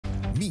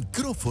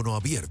Micrófono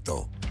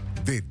abierto.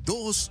 De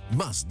 2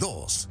 más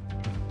 2.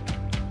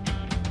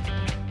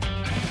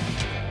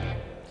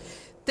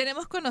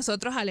 Tenemos con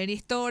nosotros a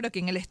Lenis Toro, aquí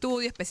en el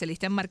estudio,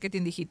 especialista en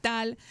marketing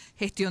digital,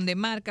 gestión de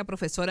marca,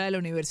 profesora de la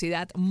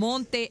Universidad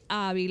Monte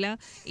Ávila,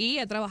 y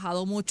ha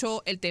trabajado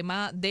mucho el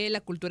tema de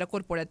la cultura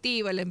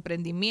corporativa, el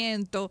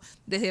emprendimiento,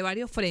 desde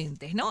varios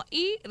frentes, ¿no?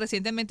 Y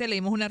recientemente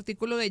leímos un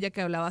artículo de ella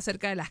que hablaba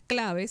acerca de las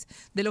claves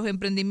de los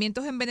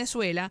emprendimientos en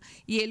Venezuela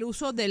y el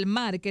uso del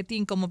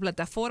marketing como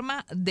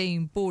plataforma de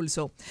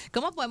impulso.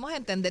 ¿Cómo podemos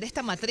entender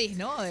esta matriz,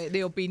 ¿no?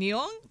 De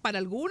opinión para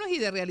algunos y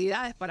de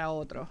realidades para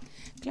otros.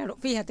 Claro,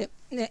 fíjate,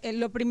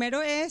 lo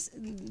primero es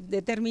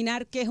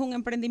determinar qué es un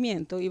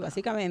emprendimiento, y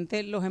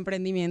básicamente los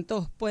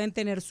emprendimientos pueden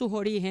tener sus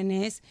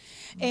orígenes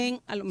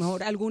en a lo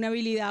mejor alguna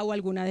habilidad o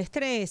alguna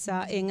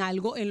destreza, en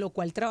algo en lo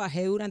cual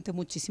trabajé durante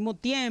muchísimo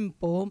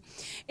tiempo,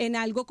 en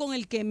algo con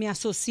el que me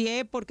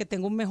asocié porque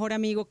tengo un mejor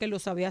amigo que lo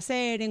sabe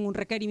hacer, en un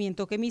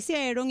requerimiento que me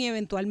hicieron, y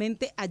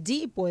eventualmente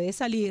allí puede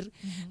salir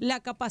la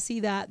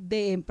capacidad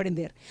de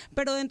emprender.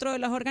 Pero dentro de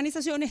las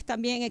organizaciones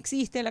también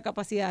existe la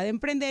capacidad de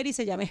emprender y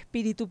se llama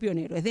espíritu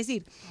pionero. Es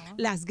decir,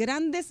 las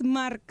grandes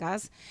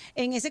marcas,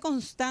 en ese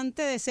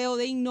constante deseo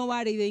de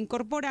innovar y de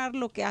incorporar,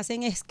 lo que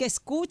hacen es que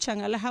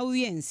escuchan a las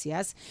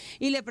audiencias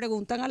y le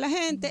preguntan a la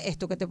gente,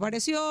 ¿esto qué te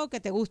pareció? ¿Qué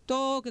te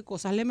gustó? ¿Qué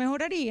cosas le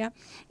mejoraría?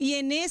 Y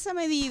en esa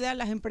medida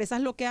las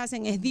empresas lo que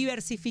hacen es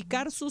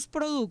diversificar sus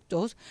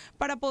productos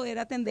para poder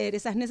atender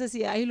esas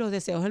necesidades y los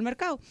deseos del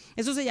mercado.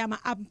 Eso se llama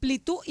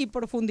amplitud y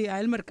profundidad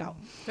del mercado.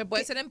 Se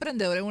puede ser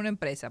emprendedor en una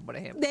empresa, por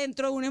ejemplo.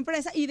 Dentro de una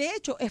empresa, y de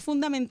hecho es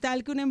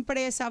fundamental que una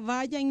empresa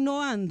vaya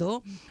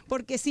innovando,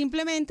 porque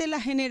simplemente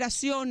las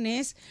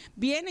generaciones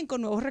vienen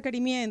con nuevos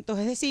requerimientos.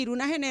 Es decir,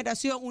 una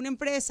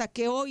empresa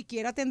que hoy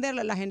quiera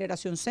atenderle a la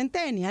generación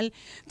centennial,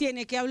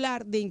 tiene que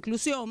hablar de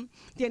inclusión,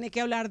 tiene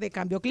que hablar de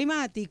cambio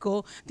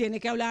climático,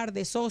 tiene que hablar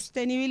de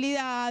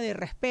sostenibilidad, de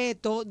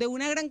respeto, de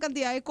una gran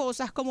cantidad de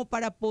cosas como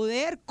para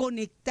poder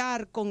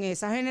conectar con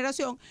esa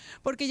generación,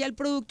 porque ya el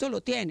producto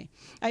lo tiene.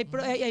 Hay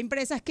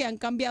empresas que han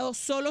cambiado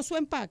solo su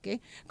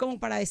empaque como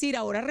para decir,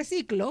 ahora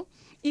reciclo,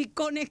 y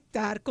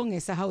conectar con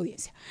esas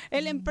audiencias.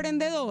 El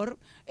emprendedor,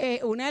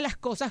 una de las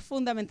cosas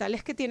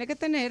fundamentales que tiene que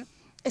tener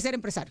es ser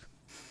empresario.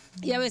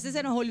 Y a veces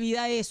se nos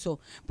olvida eso,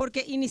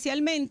 porque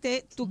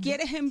inicialmente tú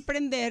quieres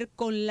emprender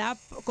con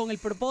el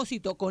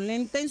propósito, con la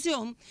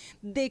intención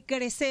de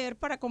crecer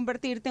para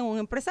convertirte en un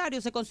empresario.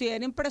 Se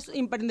considera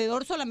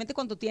emprendedor solamente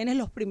cuando tienes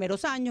los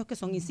primeros años, que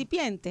son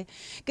incipientes,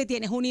 que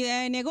tienes una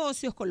idea de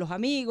negocios con los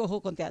amigos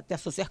o te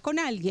asocias con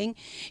alguien,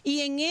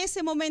 y en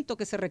ese momento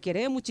que se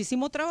requiere de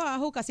muchísimo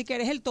trabajo, casi que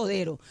eres el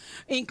todero.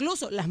 E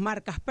incluso las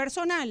marcas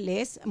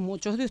personales,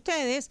 muchos de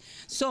ustedes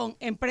son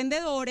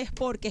emprendedores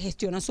porque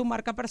gestionan su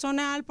marca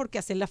personal, porque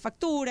hacen la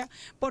factura,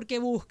 porque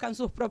buscan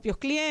sus propios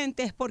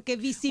clientes, porque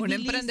visibilizan.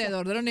 Un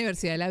emprendedor de la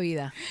Universidad de la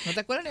Vida. ¿No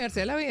te acuerdas de la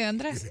Universidad de la Vida,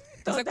 Andrés?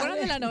 ¿No te acuerdas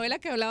de la novela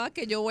que hablaba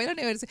que yo voy a la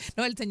universidad?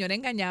 No, el señor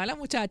engañaba a la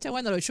muchacha,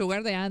 bueno, los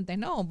sugar de antes,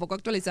 ¿no? Un poco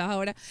actualizados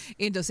ahora,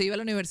 y entonces iba a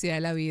la Universidad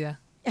de la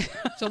Vida.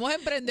 Somos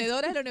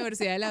emprendedores de la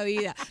Universidad de la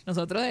Vida.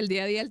 Nosotros del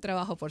día a día el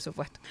trabajo, por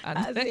supuesto.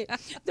 Entonces,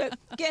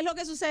 ¿qué es lo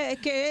que sucede? Es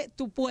que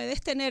tú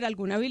puedes tener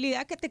alguna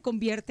habilidad que te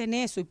convierte en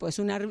eso, y puede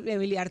ser una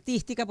habilidad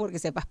artística porque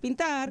sepas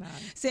pintar, claro,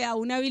 sea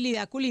una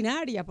habilidad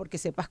culinaria porque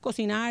sepas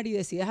cocinar y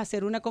decidas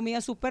hacer una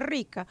comida súper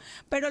rica.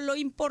 Pero lo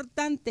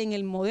importante en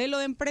el modelo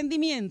de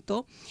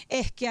emprendimiento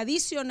es que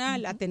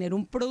adicional a tener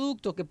un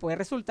producto que puede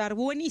resultar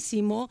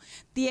buenísimo,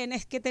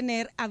 tienes que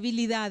tener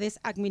habilidades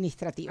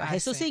administrativas.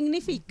 Eso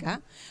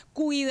significa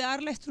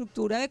cuidar la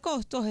estructura de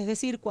costos, es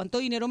decir, cuánto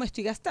dinero me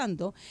estoy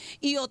gastando,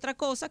 y otra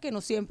cosa que no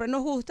siempre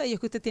nos gusta, y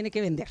es que usted tiene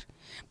que vender,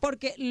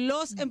 porque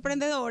los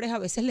emprendedores a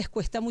veces les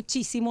cuesta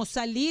muchísimo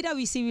salir a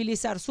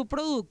visibilizar su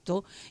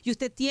producto, y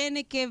usted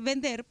tiene que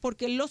vender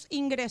porque los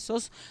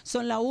ingresos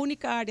son la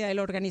única área de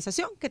la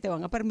organización que te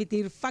van a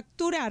permitir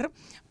facturar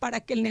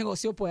para que el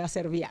negocio pueda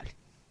ser viable.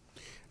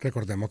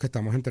 Recordemos que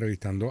estamos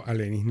entrevistando a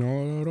Lenis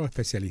Toro,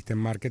 especialista en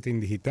marketing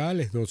digital,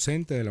 es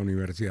docente de la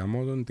Universidad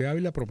Monte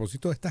Ávila, a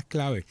propósito de estas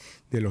claves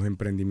de los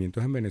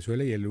emprendimientos en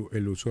Venezuela y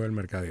el uso del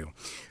mercadeo.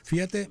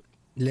 Fíjate,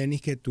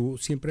 Lenis, que tú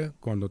siempre,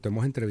 cuando te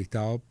hemos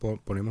entrevistado,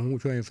 ponemos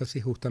mucho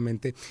énfasis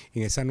justamente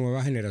en esa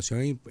nueva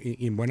generación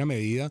y en buena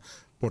medida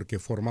porque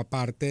forma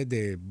parte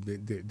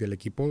del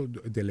equipo,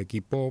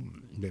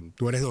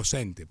 tú eres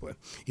docente, pues,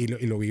 y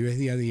lo vives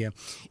día a día.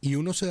 Y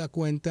uno se da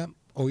cuenta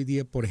hoy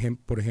día, por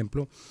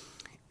ejemplo,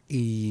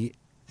 y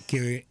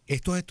que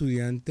estos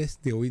estudiantes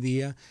de hoy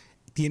día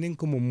tienen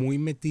como muy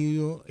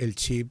metido el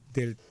chip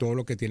de todo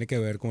lo que tiene que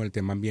ver con el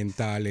tema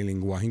ambiental, el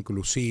lenguaje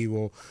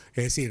inclusivo,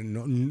 es decir,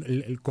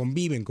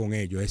 conviven con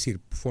ello, es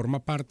decir,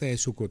 forma parte de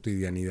su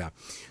cotidianidad.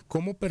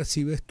 ¿Cómo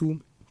percibes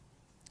tú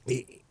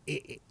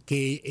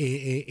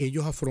que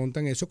ellos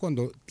afrontan eso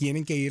cuando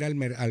tienen que ir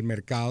al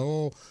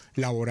mercado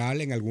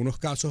laboral? En algunos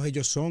casos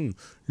ellos son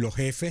los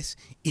jefes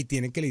y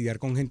tienen que lidiar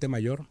con gente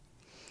mayor.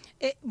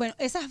 Bueno,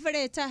 esas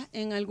brechas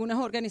en algunas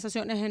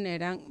organizaciones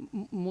generan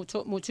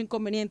mucho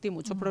inconveniente y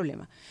mucho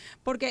problema,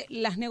 porque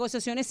las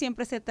negociaciones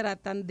siempre se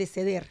tratan de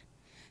ceder.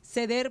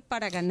 ceder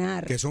para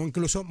ganar. Que son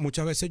incluso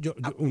muchas veces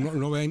uno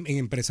lo ve en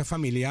empresas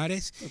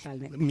familiares.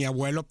 Totalmente. Mi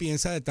abuelo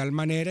piensa de tal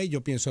manera y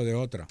yo pienso de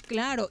otra.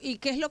 Claro, ¿y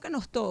qué es lo que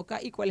nos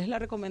toca y cuál es la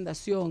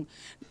recomendación?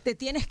 Te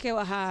tienes que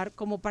bajar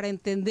como para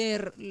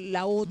entender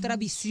la otra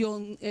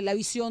visión, la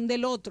visión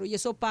del otro, y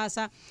eso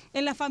pasa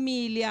en la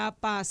familia,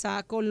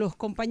 pasa con los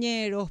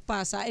compañeros,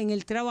 pasa en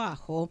el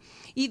trabajo,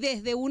 y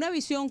desde una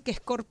visión que es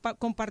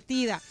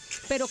compartida,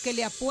 pero que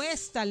le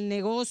apuesta al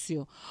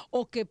negocio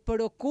o que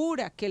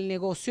procura que el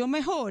negocio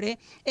mejore,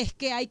 es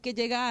que hay que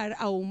llegar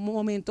a un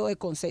momento de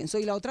consenso.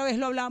 Y la otra vez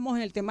lo hablamos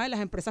en el tema de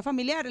las empresas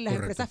familiares. Las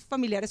Correcto. empresas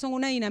familiares son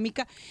una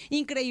dinámica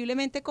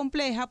increíblemente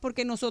compleja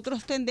porque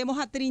nosotros tendemos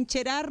a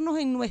trincherarnos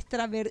en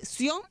nuestra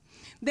versión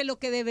de lo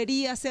que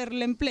debería ser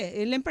la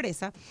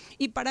empresa,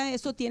 y para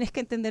eso tienes que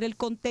entender el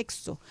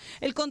contexto.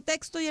 El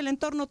contexto y el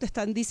entorno te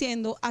están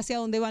diciendo hacia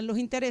dónde van los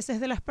intereses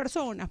de las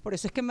personas. Por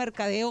eso es que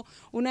mercadeo,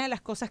 una de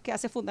las cosas que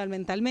hace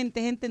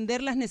fundamentalmente es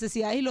entender las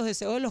necesidades y los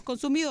deseos de los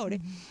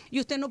consumidores, y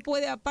usted no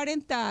puede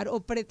aparentar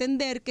o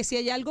pretender que si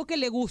hay algo que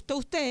le gusta a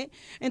usted,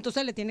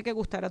 entonces le tiene que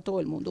gustar a todo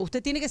el mundo.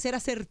 Usted tiene que ser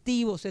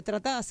asertivo, se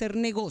trata de hacer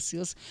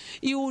negocios,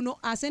 y uno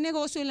hace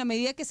negocio en la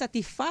medida que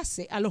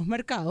satisface a los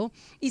mercados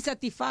y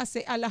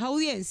satisface a las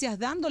audiencias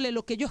dándole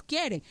lo que ellos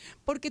quieren,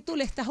 porque tú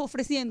le estás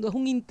ofreciendo es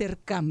un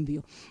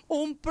intercambio,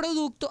 un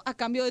producto a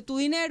cambio de tu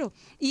dinero,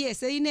 y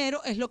ese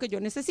dinero es lo que yo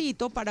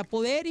necesito para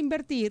poder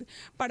invertir,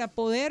 para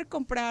poder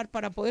comprar,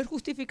 para poder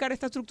justificar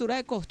esta estructura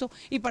de costo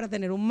y para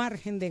tener un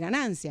margen de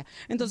ganancia.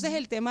 Entonces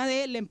el tema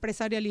de la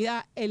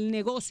empresarialidad, el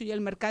negocio y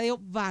el mercadeo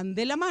van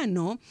de la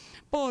mano,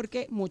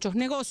 porque muchos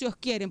negocios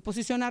quieren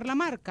posicionar la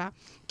marca,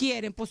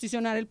 quieren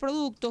posicionar el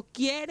producto,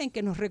 quieren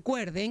que nos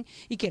recuerden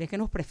y quieren que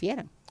nos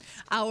prefieran.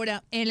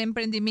 Ahora, el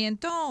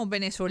emprendimiento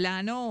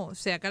venezolano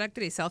se ha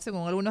caracterizado,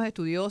 según algunos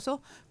estudiosos,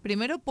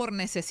 primero por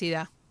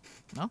necesidad,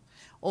 ¿no?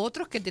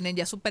 Otros que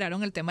ya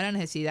superaron el tema de la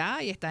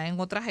necesidad y están en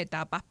otras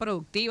etapas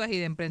productivas y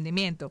de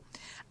emprendimiento.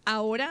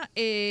 Ahora,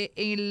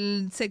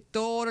 el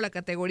sector o la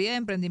categoría de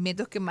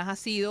emprendimientos que más ha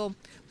sido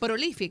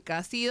prolífica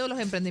ha sido los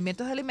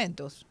emprendimientos de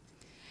alimentos.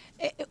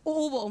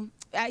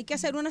 Hay que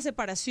hacer una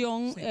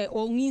separación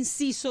o un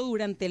inciso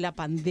durante la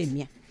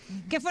pandemia.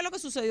 ¿Qué fue lo que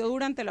sucedió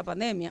durante la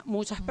pandemia?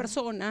 Muchas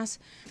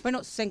personas,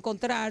 se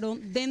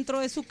encontraron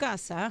dentro de su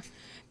casa,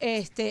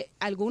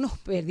 algunos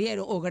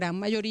perdieron, o gran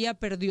mayoría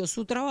perdió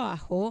su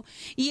trabajo,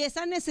 y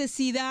esa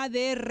necesidad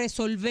de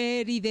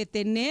resolver y de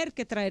tener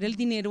que traer el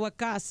dinero a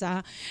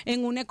casa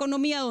en una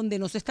economía donde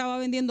no se estaba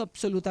vendiendo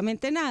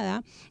absolutamente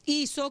nada,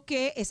 hizo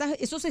que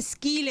esos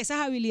skills, esas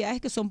habilidades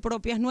que son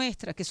propias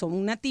nuestras, que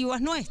son nativas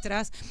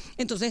nuestras,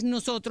 entonces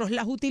nosotros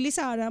las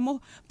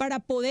utilizáramos para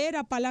poder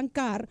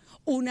apalancar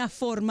una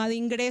forma de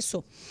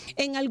ingreso.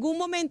 En algún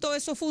momento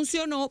eso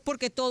funcionó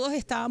porque todos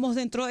estábamos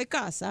dentro de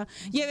casa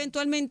y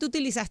eventualmente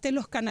utilizaste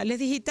los canales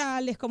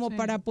digitales como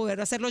para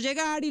poder hacerlo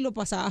llegar, y lo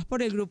pasabas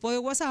por el grupo de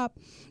WhatsApp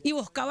y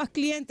buscabas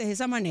clientes de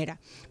esa manera.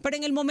 Pero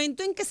en el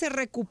momento en que se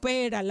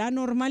recupera la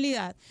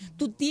normalidad,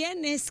 tú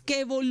tienes que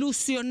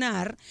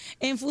evolucionar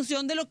en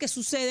función de lo que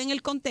sucede en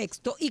el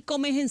contexto y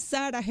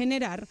comenzar a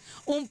generar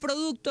un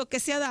producto que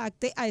se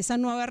adapte a esa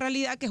nueva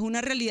realidad, que es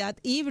una realidad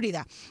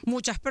híbrida.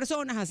 Muchas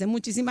personas hacen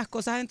muchísimas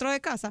cosas dentro de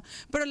casa,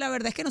 pero la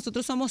verdad es que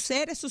nosotros somos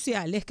seres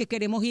sociales que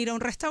queremos ir a un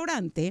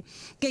restaurante,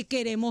 que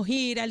queremos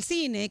ir al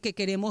cine, que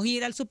queremos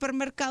ir al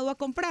supermercado a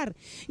comprar.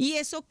 ¿Y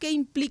eso qué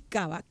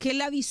implicaba? Que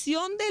la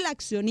visión del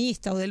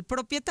accionista o del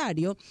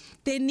propietario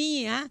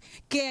tenía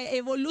que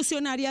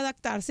evolucionar y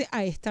adaptarse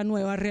a esta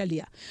nueva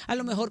realidad. A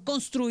lo mejor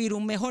construir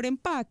un mejor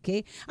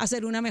empaque,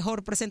 hacer una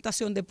mejor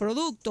presentación de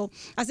producto,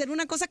 hacer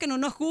una cosa que no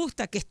nos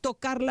gusta, que es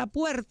tocar la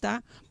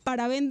puerta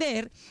para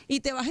vender, y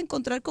te vas a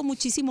encontrar con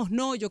muchísimos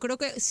no. Yo creo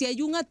que si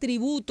hay un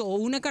atributo o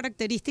una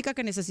característica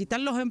que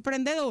necesitan los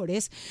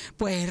emprendedores,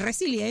 pues es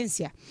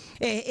resiliencia,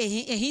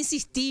 es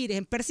insistir,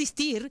 es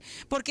persistir,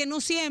 porque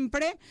no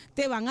siempre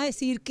te van a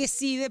decir que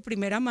sí de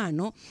primera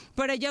mano,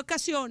 pero hay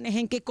ocasiones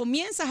en que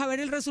comienzas a ver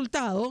el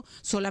resultado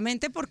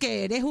solamente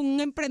porque eres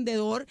un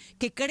emprendedor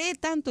que cree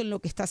tanto en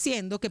lo que está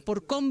haciendo, que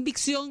por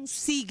convicción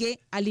sigue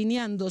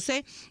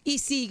alineándose y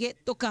sigue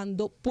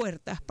tocando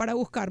puertas para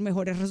buscar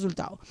mejores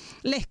resultados.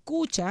 La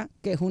escucha,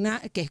 que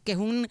es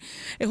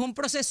un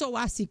proceso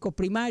básico,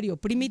 primario,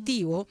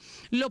 primitivo,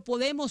 lo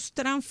podemos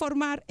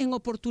transformar en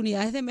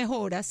oportunidades de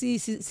mejora si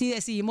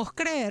decidimos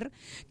creer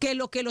que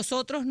lo que los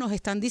otros nos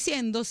están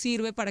diciendo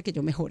sirve para que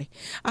yo mejore.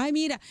 Ay,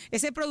 mira,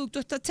 ese producto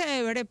está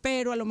chévere,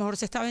 pero a lo mejor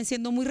se está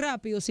venciendo muy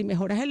rápido. Si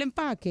mejoras el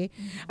empaque,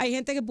 hay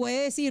gente que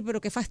puede decir,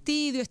 pero qué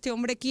fastidio, este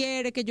hombre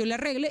quiere que yo le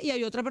arregle, y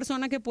hay otra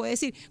persona que puede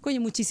decir,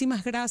 coño,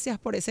 muchísimas gracias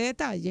por ese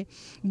detalle,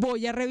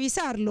 voy a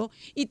revisarlo,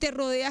 y te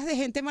rodeas de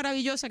gente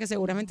maravillosa que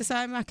seguramente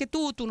sabe más que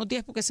tú no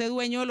tienes por qué ser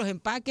dueño de los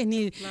empaques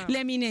ni la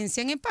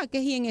eminencia en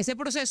empaques, y en ese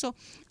proceso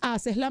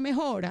haces la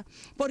mejora,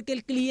 porque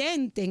el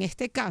cliente en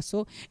este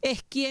caso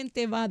es quien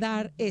te va a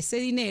dar ese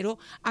dinero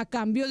a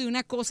cambio de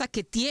una cosa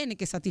que tiene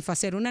que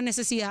satisfacer una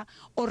necesidad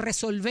o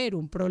resolver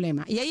un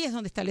problema, y ahí es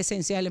donde está la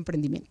esencia del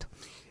emprendimiento.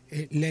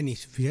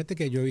 Lenis, fíjate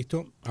que yo he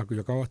visto,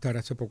 yo acabo de estar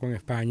hace poco en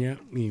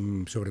España, y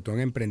sobre todo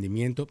en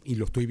emprendimiento, y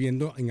lo estoy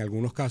viendo en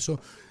algunos casos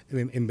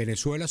en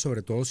Venezuela,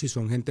 sobre todo si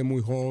son gente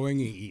muy joven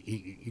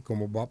y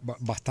como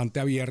bastante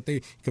abierta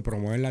y que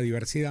promueven la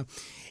diversidad,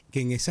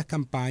 que en esas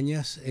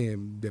campañas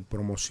de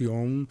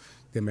promoción,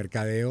 de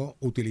mercadeo,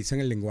 utilizan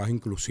el lenguaje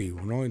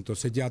inclusivo, ¿no?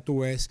 Entonces ya tú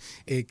ves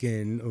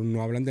que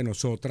no hablan de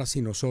nosotras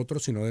y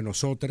nosotros, sino de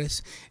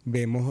nosotres.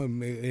 Vemos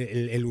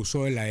el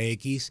uso de la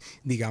X,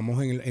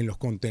 digamos, en los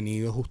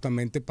contenidos,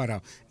 justamente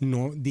para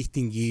no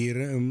distinguir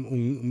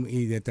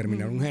y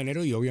determinar un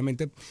género, y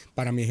obviamente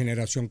para mi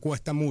generación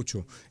cuesta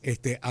mucho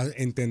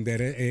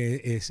entender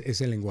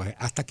ese lenguaje.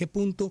 ¿Hasta qué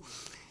punto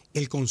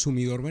el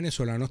consumidor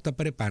venezolano está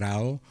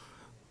preparado?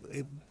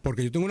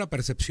 Porque yo tengo una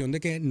percepción de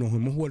que nos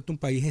hemos vuelto un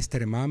país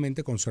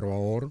extremadamente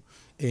conservador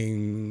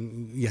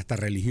y hasta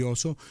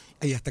religioso,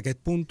 y hasta qué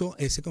punto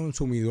ese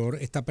consumidor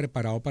está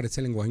preparado para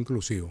ese lenguaje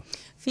inclusivo.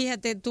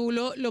 Fíjate, tú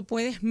lo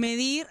puedes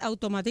medir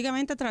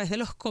automáticamente a través de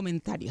los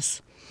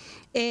comentarios.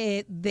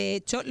 De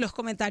hecho, los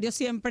comentarios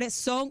siempre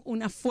son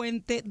una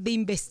fuente de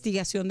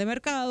investigación de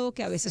mercado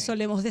que a veces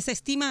solemos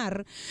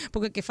desestimar,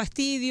 porque qué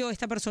fastidio,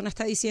 esta persona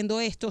está diciendo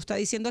esto, está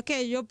diciendo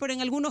aquello, pero en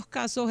algunos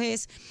casos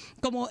es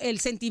como el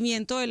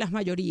sentimiento de las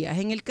mayorías.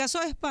 En el caso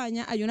de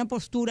España hay una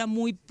postura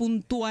muy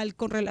puntual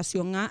con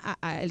relación a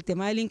el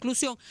tema de la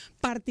inclusión,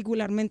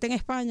 particularmente en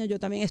España. Yo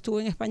también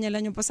estuve en España el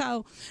año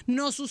pasado.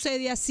 No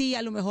sucede así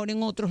a lo mejor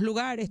en otros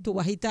lugares. Tú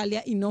vas a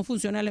Italia y no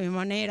funciona de la misma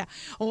manera,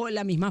 o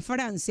la misma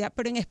Francia,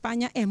 pero en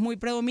España es muy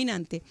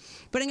predominante.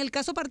 Pero en el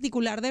caso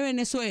particular de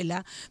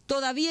Venezuela,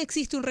 todavía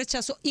existe un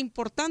rechazo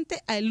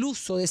importante al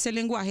uso de ese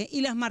lenguaje,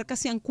 y las marcas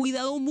se han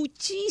cuidado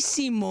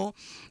muchísimo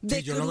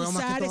de yo lo veo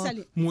más que todo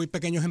muy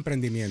pequeños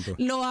emprendimientos.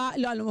 A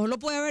lo mejor lo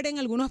puede haber en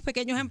algunos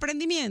pequeños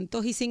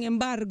emprendimientos, y sin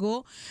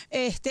embargo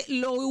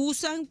lo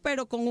usan,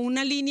 pero con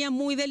una línea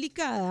muy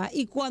delicada,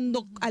 y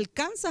cuando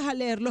alcanzas a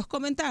leer los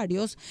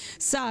comentarios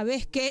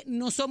sabes que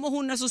no somos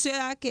una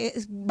sociedad que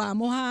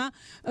vamos a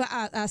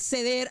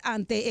ceder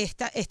ante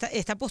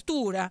esta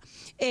postura,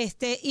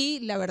 y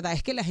la verdad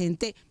es que la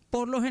gente,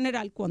 por lo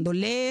general, cuando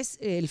lees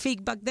el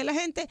feedback de la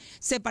gente,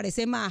 se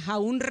parece más a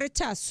un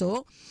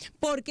rechazo,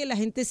 porque la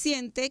gente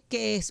siente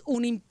que es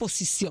una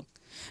imposición.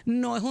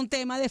 No es un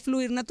tema de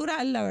fluir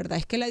natural. La verdad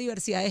es que la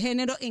diversidad de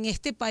género en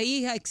este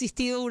país ha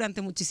existido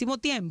durante muchísimo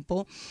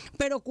tiempo,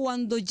 pero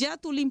cuando ya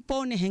tú le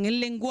impones en el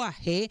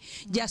lenguaje,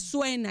 ya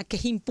suena que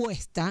es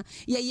impuesta,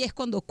 y ahí es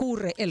cuando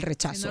ocurre el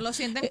rechazo. Que no lo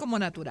sienten como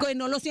natural. Que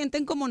no lo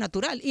sienten como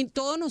natural. Y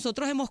todos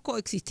nosotros hemos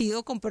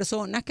coexistido con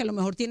personas que a lo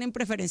mejor tienen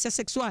preferencias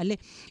sexuales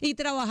y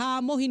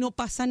trabajamos y no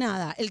pasa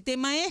nada. El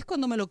tema es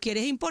cuando me lo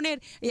quieres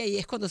imponer, y ahí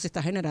es cuando se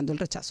está generando el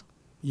rechazo.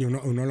 Y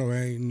uno lo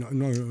ve y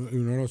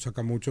uno lo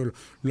saca mucho.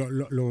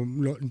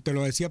 Te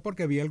lo decía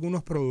porque vi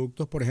algunos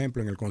productos, por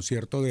ejemplo, en el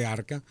concierto de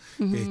Arca,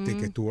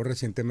 que estuvo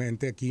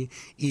recientemente aquí,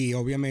 y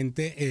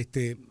obviamente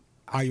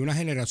hay una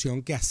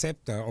generación que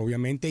acepta,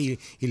 obviamente, y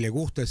le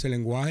gusta ese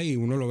lenguaje, y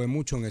uno lo ve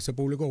mucho en ese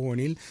público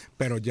juvenil,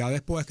 pero ya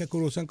después que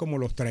cruzan como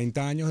los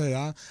 30 años de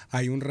edad,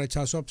 hay un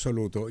rechazo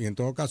absoluto. Y en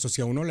todo caso,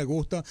 si a uno le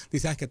gusta,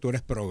 dices que tú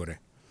eres progre.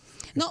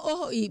 No,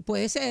 ojo, y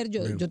puede ser,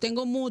 yo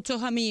tengo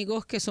muchos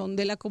amigos que son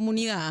de la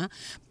comunidad,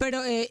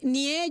 pero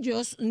ni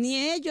ellos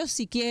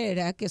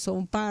siquiera, que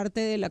son parte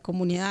de la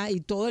comunidad,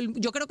 y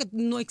yo creo que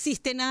no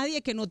existe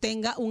nadie que no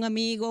tenga un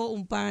amigo,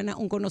 un pana,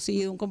 un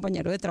conocido, un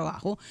compañero de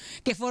trabajo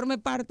que forme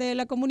parte de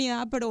la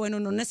comunidad, pero bueno,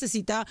 no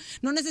necesito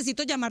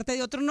llamarte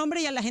de otro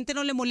nombre, y a la gente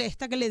no le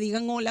molesta que le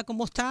digan hola,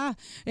 ¿cómo estás?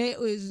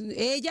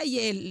 Ella y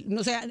él.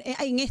 O sea,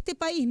 en este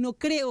país no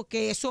creo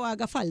que eso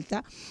haga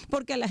falta,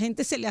 porque a la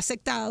gente se le ha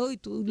aceptado, y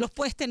tú los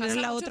puedes tener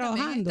al lado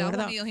trabajando, en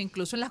 ¿verdad? Unidos,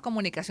 incluso en las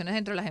comunicaciones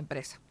dentro de las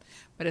empresas.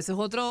 Pero eso es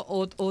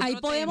otro ahí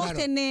podemos tema.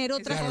 tener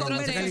otras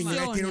conversaciones. El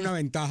inglés tiene una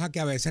ventaja que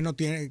a veces no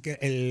tiene,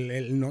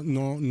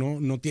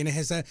 no tienes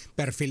ese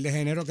perfil de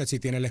género que sí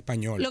tiene el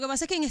español. Lo que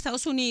pasa es que en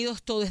Estados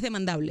Unidos todo es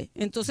demandable.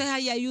 Entonces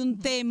ahí hay un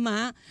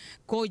tema,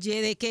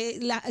 Coye, de que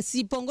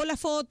si pongo la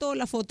foto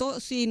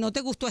si no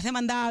te gustó es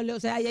demandable. O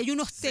sea, ahí hay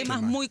unos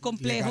temas muy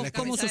complejos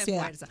como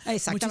sociedad.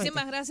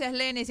 Muchísimas gracias,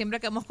 Lenis. Siempre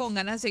quedamos con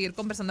ganas de seguir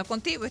conversando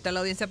contigo. Está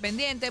la audiencia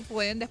pendiente.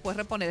 Pueden después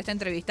reponer esta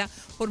entrevista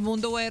por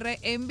Mundo UR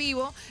en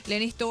vivo.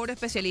 Lenis Toro,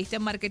 especialista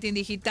en marketing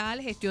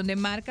digital, gestión de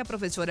marca,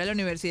 profesora de la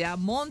Universidad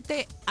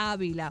Monte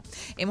Ávila.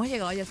 Hemos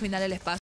llegado ya al final del espacio.